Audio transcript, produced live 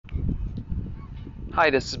Hi,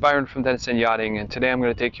 this is Byron from Denison Yachting, and today I'm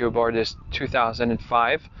going to take you aboard this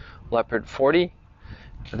 2005 Leopard 40.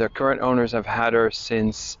 The current owners have had her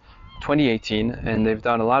since 2018, and they've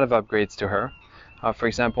done a lot of upgrades to her. For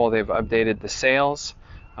example, they've updated the sails.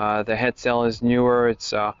 The head sail is newer,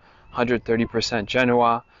 it's 130%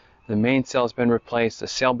 Genoa. The mainsail has been replaced, the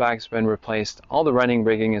sailback's been replaced, all the running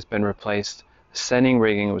rigging has been replaced, the sending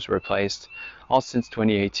rigging was replaced, all since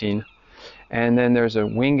 2018. And then there's a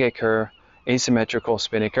wing anchor asymmetrical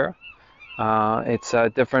spinnaker. It's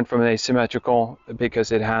different from an asymmetrical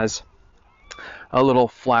because it has a little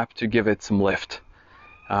flap to give it some lift.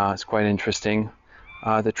 It's quite interesting.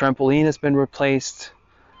 The trampoline has been replaced,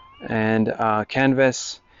 and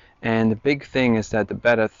canvas. And the big thing is that the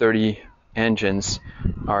Beta 30 engines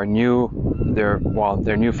are new. They're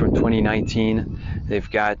new from 2019. They've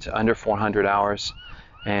got under 400 hours,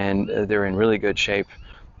 and they're in really good shape.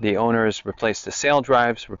 The owners replaced the sail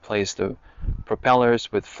drives, replaced the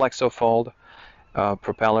propellers with flexofold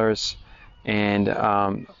propellers, and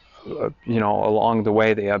along the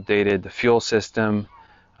way they updated the fuel system,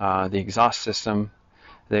 the exhaust system.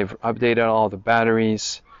 They've updated all the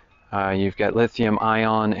batteries. You've got lithium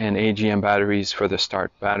ion and AGM batteries for the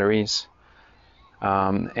start batteries,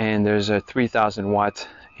 and there's a 3,000 watt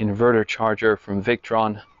inverter charger from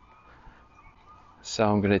Victron. So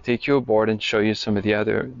I'm going to take you aboard and show you some of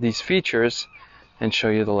these features and show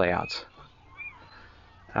you the layout.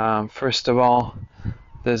 First of all,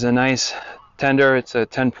 there's a nice tender. It's a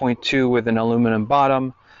 10.2 with an aluminum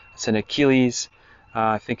bottom. It's an Achilles.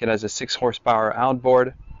 I think it has a 6 horsepower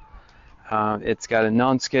outboard. It's got a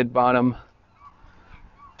non-skid bottom,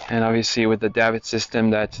 and obviously with the davit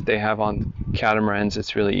system that they have on catamarans,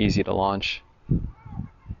 it's really easy to launch.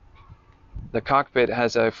 The cockpit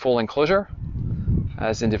has a full enclosure,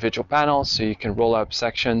 has individual panels, so you can roll up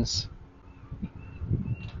sections.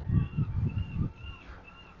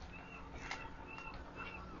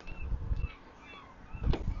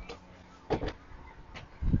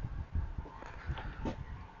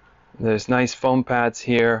 There's nice foam pads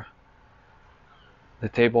here. The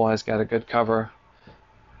table has got a good cover.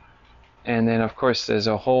 And then of course there's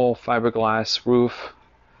a whole fiberglass roof.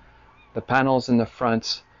 The panels in the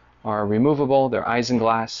front are removable, they're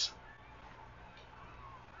isinglass.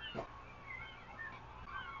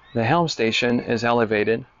 The helm station is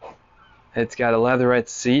elevated. It's got a leatherette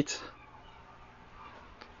seat,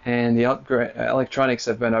 and the electronics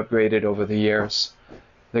have been upgraded over the years.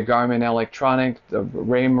 The Garmin electronic, the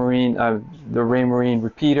Raymarine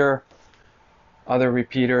repeater, other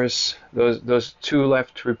repeaters. Those two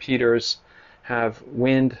left repeaters have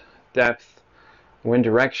wind depth, wind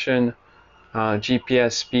direction,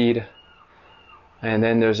 GPS speed, and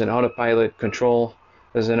then there's an autopilot control.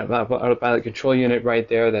 There's an autopilot control unit right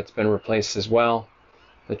there that's been replaced as well.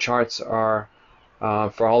 The charts are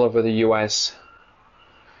for all over the US.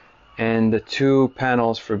 And the two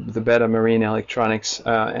panels for the Beta Marine Electronics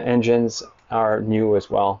engines are new as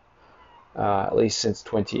well, at least since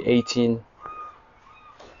 2018.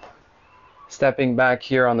 Stepping back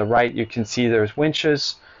here on the right, you can see there's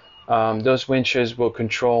winches. Those winches will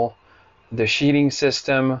control the sheeting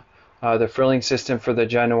system, the frilling system for the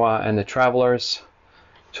Genoa and the Travelers.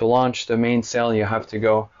 To launch the mainsail, you have to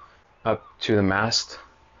go up to the mast.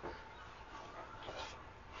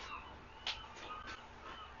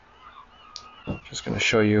 I'm just going to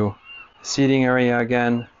show you the seating area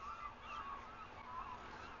again.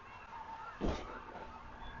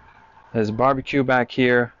 There's a barbecue back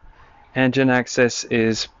here. Engine access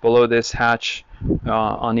is below this hatch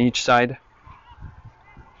on each side.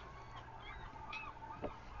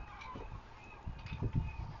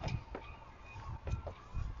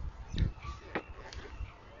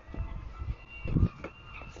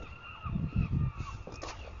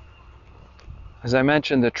 As I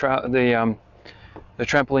mentioned, the trampoline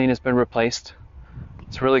has been replaced.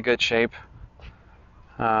 It's really good shape.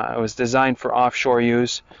 It was designed for offshore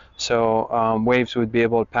use, so waves would be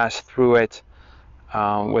able to pass through it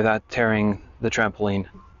without tearing the trampoline.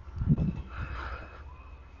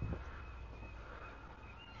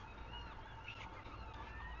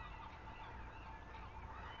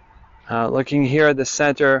 Looking here at the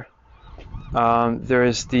center, there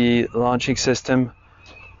is the launching system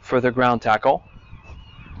for the ground tackle,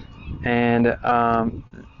 and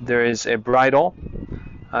there is a bridle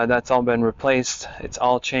that's all been replaced. It's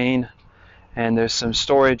all chain, and there's some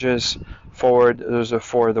storages forward. Those are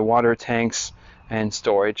for the water tanks and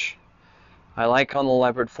storage. I like on the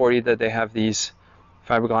Leopard 40 that they have these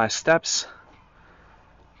fiberglass steps,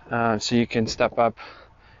 so you can step up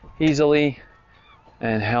easily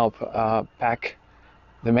and help pack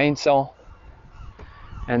the mainsail.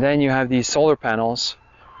 And then you have these solar panels.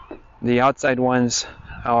 The outside ones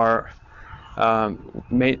are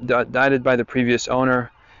guided by the previous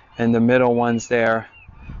owner, and the middle ones there,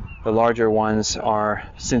 the larger ones, are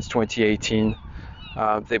since 2018.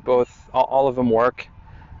 They both, all of them work,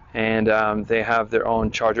 and they have their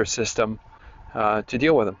own charger system to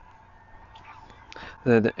deal with them.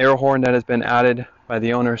 The air horn that has been added by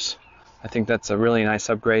the owners, I think that's a really nice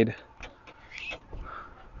upgrade.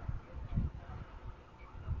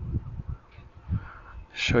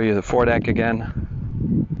 Show you the foredeck again.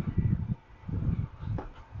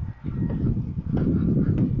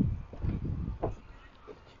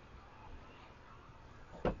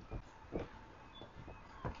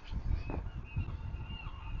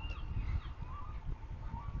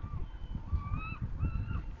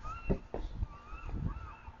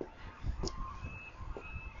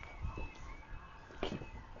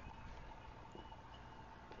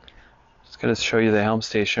 Just going to show you the helm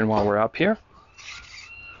station while we're up here.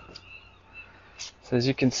 So as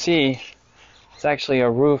you can see, it's actually a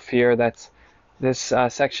roof here. This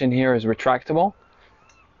section here is retractable.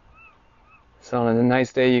 So on a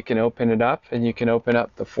nice day you can open it up, and you can open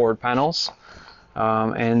up the forward panels.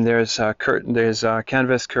 And there's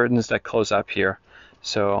canvas curtains that close up here.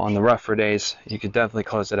 So on the rougher days, you could definitely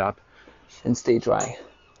close it up and stay dry.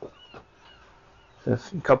 So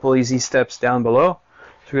a couple easy steps down below.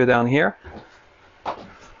 So we go down here.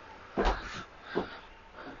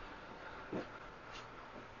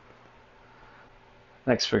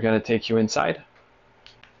 Next, we're going to take you inside.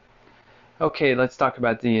 Okay, let's talk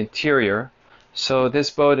about the interior. So this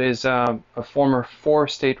boat is a former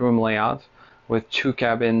 4-stateroom layout with 2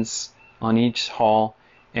 cabins on each hull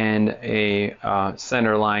and a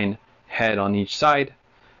centerline head on each side.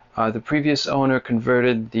 The previous owner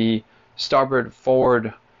converted the starboard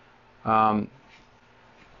forward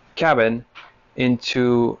cabin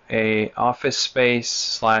into a office space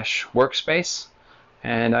slash workspace,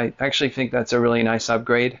 and I actually think that's a really nice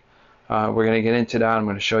upgrade. We're going to get into that. I'm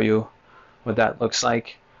going to show you what that looks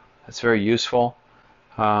like. That's very useful.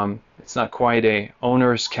 It's not quite a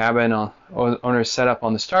owner's cabin or owner's setup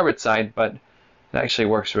on the starboard side, but it actually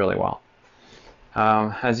works really well.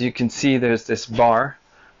 As you can see, there's this bar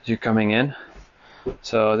as you're coming in.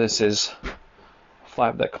 So this is a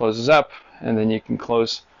flap that closes up, and then you can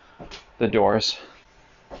close the doors.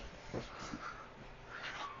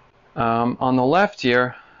 On the left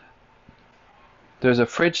here, there's a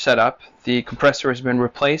fridge setup. The compressor has been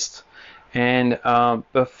replaced, and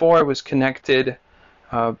before it was connected,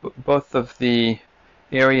 both of the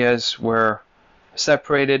areas were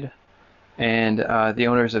separated, and the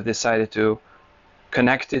owners have decided to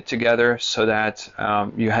connect it together so that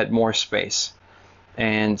you had more space.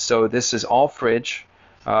 And so this is all fridge.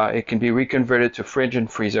 It can be reconverted to fridge and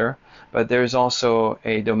freezer, but there's also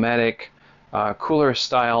a Dometic cooler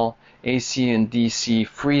style AC and DC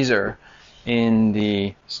freezer in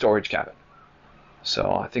the storage cabin.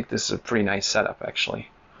 So I think this is a pretty nice setup, actually.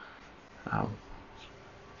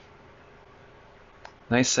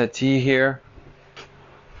 Nice settee here.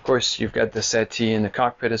 Of course, you've got the settee in the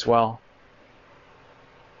cockpit as well.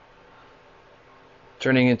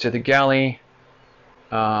 Turning into the galley,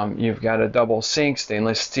 you've got a double sink,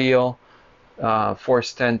 stainless steel,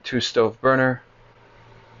 force 10 2-stove burner.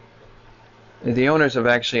 The owners have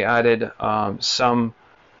actually added some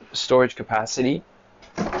storage capacity,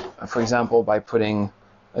 for example, by putting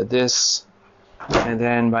this, and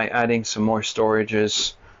then by adding some more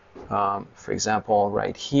storages, for example,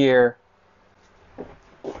 right here,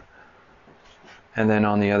 and then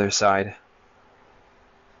on the other side,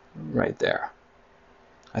 right there.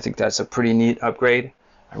 I think that's a pretty neat upgrade.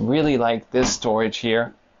 I really like this storage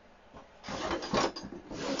here.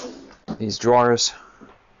 These drawers.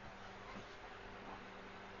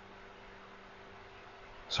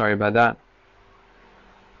 Sorry about that.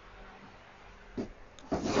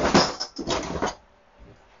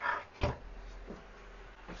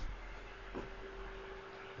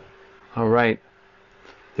 All right.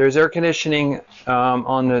 There's air conditioning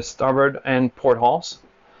on the starboard and port hulls,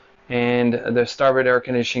 and the starboard air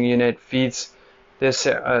conditioning unit feeds this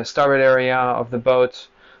starboard area of the boat.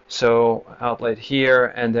 So outlet here,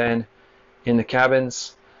 and then in the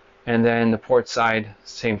cabins, and then the port side,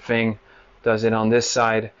 same thing. Does it on this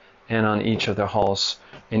side and on each of the hulls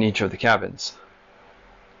in each of the cabins.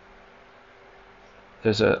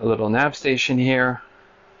 There's a little nav station here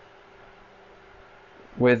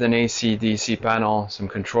with an AC DC panel, some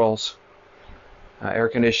controls, air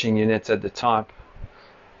conditioning units at the top.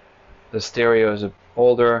 The stereo is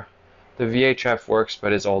older. The VHF works,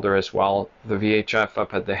 but is older as well. The VHF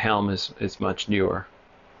up at the helm is much newer.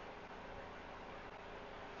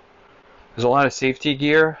 There's a lot of safety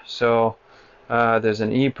gear, so there's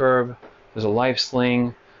an EPIRB, there's a life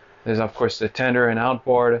sling, there's of course the tender and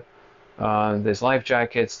outboard, there's life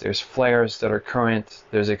jackets, there's flares that are current,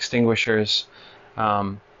 there's extinguishers,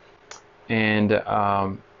 and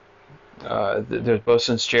there's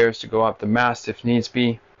bosun's chairs to go up the mast if needs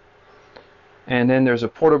be. And then there's a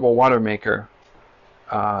portable water maker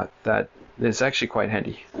that is actually quite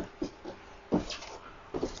handy.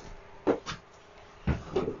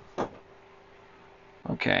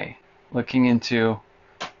 Okay, looking into,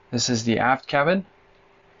 this is the aft cabin.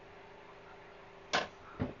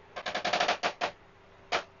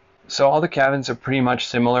 So all the cabins are pretty much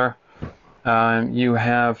similar. You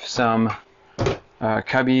have some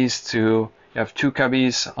cubbies you have two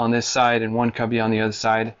cubbies on this side and one cubby on the other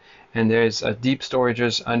side, and there's deep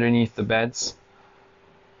storages underneath the beds.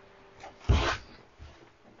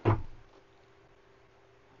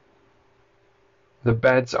 The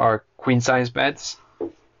beds are queen size beds.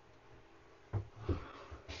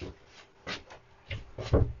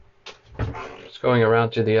 Just going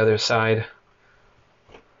around to the other side.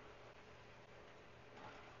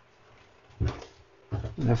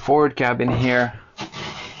 The forward cabin here,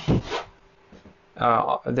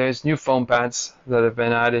 there's new foam pads that have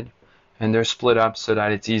been added, and they're split up so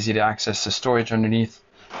that it's easy to access the storage underneath.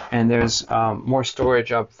 And there's more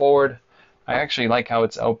storage up forward. I actually like how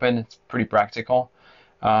it's open. It's pretty practical.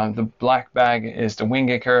 The black bag is the wing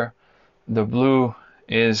kicker. The blue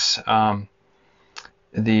is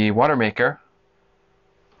the water maker.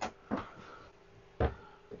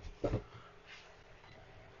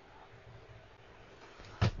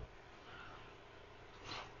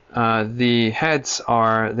 The heads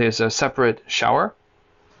are, there's a separate shower,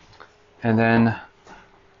 and then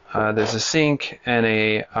there's a sink and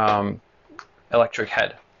a electric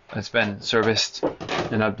head that's been serviced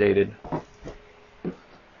and updated.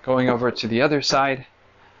 Going over to the other side,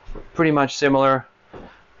 pretty much similar.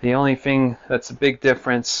 The only thing that's a big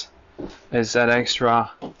difference is that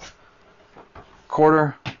extra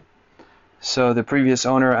quarter. So the previous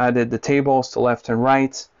owner added the tables to left and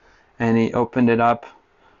right, and he opened it up.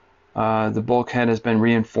 The bulkhead has been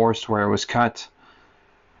reinforced where it was cut,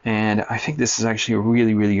 and I think this is actually a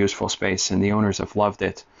really, really useful space, and the owners have loved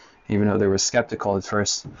it, even though they were skeptical at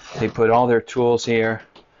first. They put all their tools here,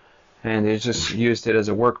 and they just used it as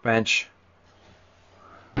a workbench.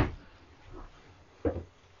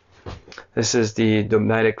 This is the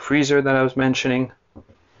domestic freezer that I was mentioning.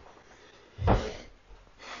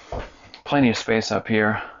 Plenty of space up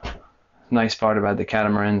here. Nice part about the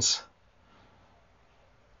catamarans.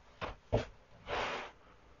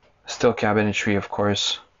 Still cabinetry, of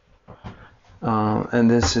course. And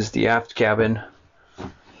this is the aft cabin.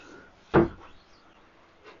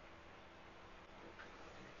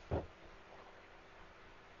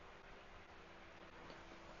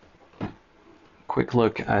 Quick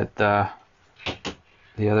look at the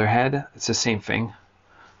other head. It's the same thing.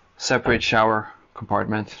 Separate shower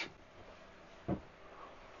compartment.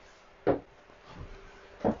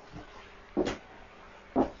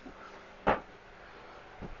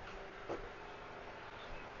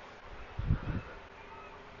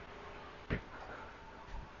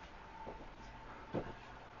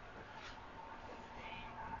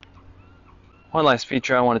 One last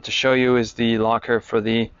feature I wanted to show you is the locker for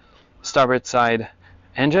the starboard side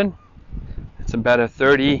engine. It's about a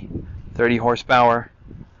 30 horsepower.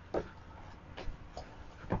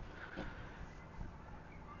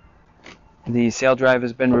 The sail drive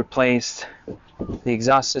has been replaced. The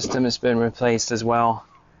exhaust system has been replaced as well.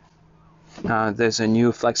 There's a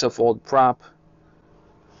new Flexifold prop.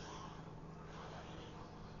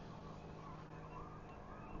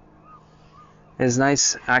 There's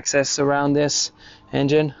nice access around this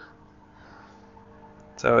engine,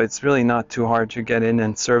 so it's really not too hard to get in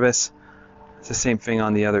and service. It's the same thing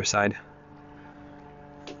on the other side.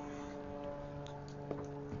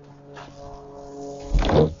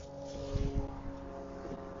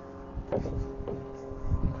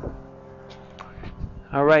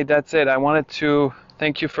 All right, that's it. I wanted to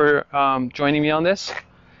thank you for joining me on this.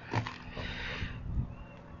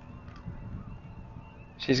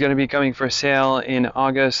 She's going to be coming for sale in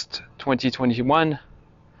August 2021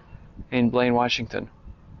 in Blaine, Washington.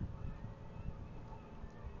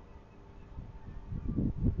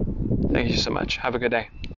 Thank you so much. Have a good day.